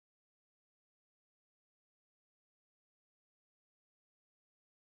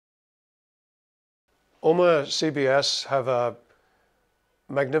Omagh CBS have a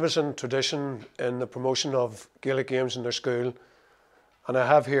magnificent tradition in the promotion of Gaelic games in their school, and I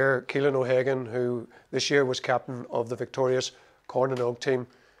have here Keelan O'Hagan, who this year was captain of the victorious Corn and Oak team.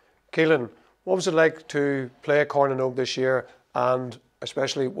 Keelan, what was it like to play Corn and Oak this year, and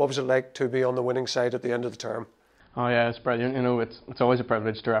especially what was it like to be on the winning side at the end of the term? Oh yeah, it's brilliant. You know, it's always a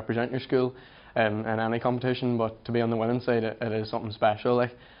privilege to represent your school in any competition, but to be on the winning side, it is something special.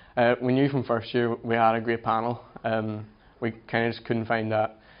 Like we knew from first year we had a great panel. We kind of just couldn't find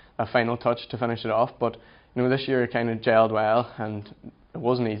that final touch to finish it off. But you know, this year it kind of gelled well, and it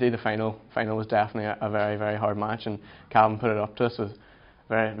wasn't easy. The final was definitely a very, very hard match, and Calvin put it up to us with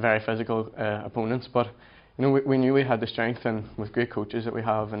very, very physical opponents. But you know, we knew we had the strength, and with great coaches that we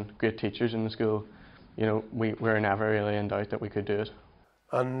have and great teachers in the school, you know, we were never really in doubt that we could do it.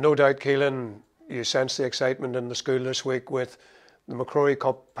 And no doubt, Keelan, you sense the excitement in the school this week with the MacRory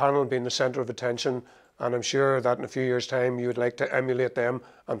Cup panel being the centre of attention, and I'm sure that in a few years' time you would like to emulate them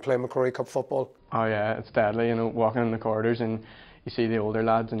and play MacRory Cup football. Oh yeah, it's deadly, you know, walking in the corridors and you see the older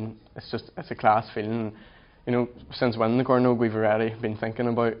lads, and it's a class feeling. You know, since winning the Corn and Oak, we've already been thinking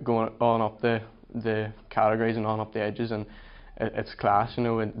about going on up the categories and on up the edges, and it's class, you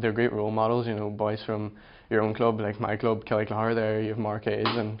know, and they're great role models, you know, boys from your own club, like my club, Killyclare there, you have Mark Hayes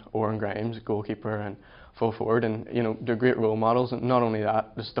and Oren Grimes, goalkeeper and full forward, and you know, they're great role models, and not only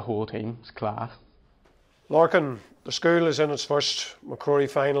that, just the whole team, it's class. Larkin, the school is in its first MacRory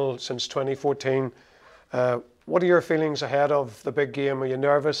final since 2014. What are your feelings ahead of the big game? Are you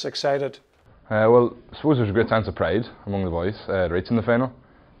nervous, excited? Well, I suppose there's a great sense of pride among the boys reaching the final.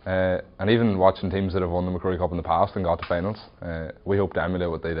 And even watching teams that have won the MacRory Cup in the past and got to finals, we hope to emulate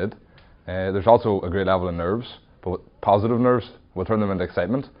what they did. There's also a great level of nerves, but positive nerves will turn them into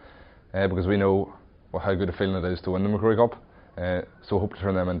excitement, because we know how good a feeling it is to win the MacRory Cup, so we hope to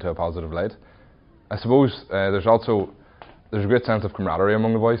turn them into a positive light. I suppose there's a great sense of camaraderie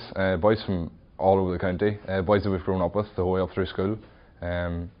among the boys, boys from all over the county, boys that we've grown up with the whole way up through school.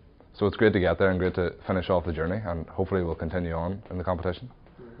 So it's great to get there and great to finish off the journey, and hopefully we'll continue on in the competition.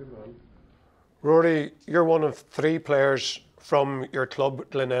 Rory, you're one of 3 players from your club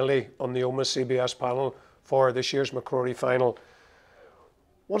Glenelly on the Omagh CBS panel for this year's MacRory final.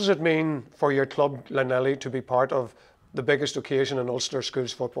 What does it mean for your club Glenelly to be part of the biggest occasion in Ulster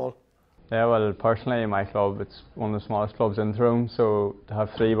schools football? Yeah, well, personally in my club, it's one of the smallest clubs in Tyrone, so to have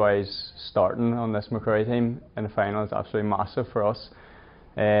 3 boys starting on this MacRory team in the final is absolutely massive for us.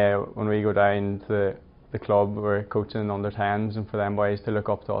 When we go down to the club, we're coaching under 10s, and for them boys to look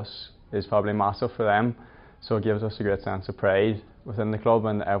up to us is probably massive for them. So it gives us a great sense of pride within the club,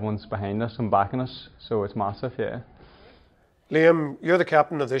 and everyone's behind us and backing us, so it's massive, yeah. Liam, you're the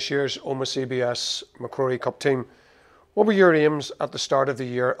captain of this year's Omagh CBS MacRory Cup team. What were your aims at the start of the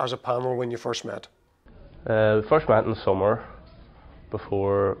year as a panel when you first met? We first met in the summer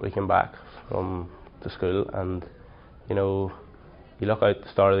before we came back from the school, and you know, you look out at the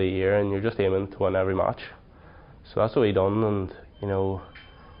start of the year and you're just aiming to win every match. So that's what we done, and you know,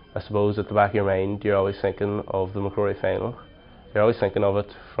 I suppose at the back of your mind you're always thinking of the MacRory final. You're always thinking of it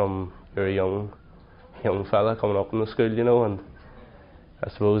from you're a young fella coming up in the school, you know, and I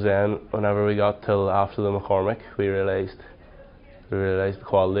suppose then whenever we got till after the McCormick, we realised the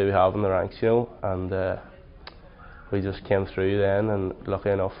quality we have in the ranks, you know, and we just came through then, and lucky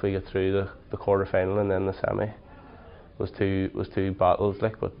enough we got through the quarter final, and then the semi was two battles,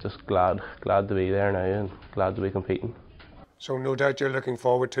 like, but just glad to be there now and glad to be competing. So no doubt you're looking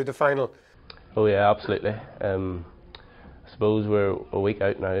forward to the final. Oh yeah, absolutely. I suppose we're a week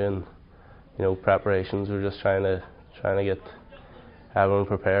out now, and you know, preparations, we're just trying to get everyone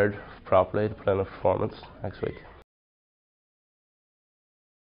prepared properly to put in a performance next week.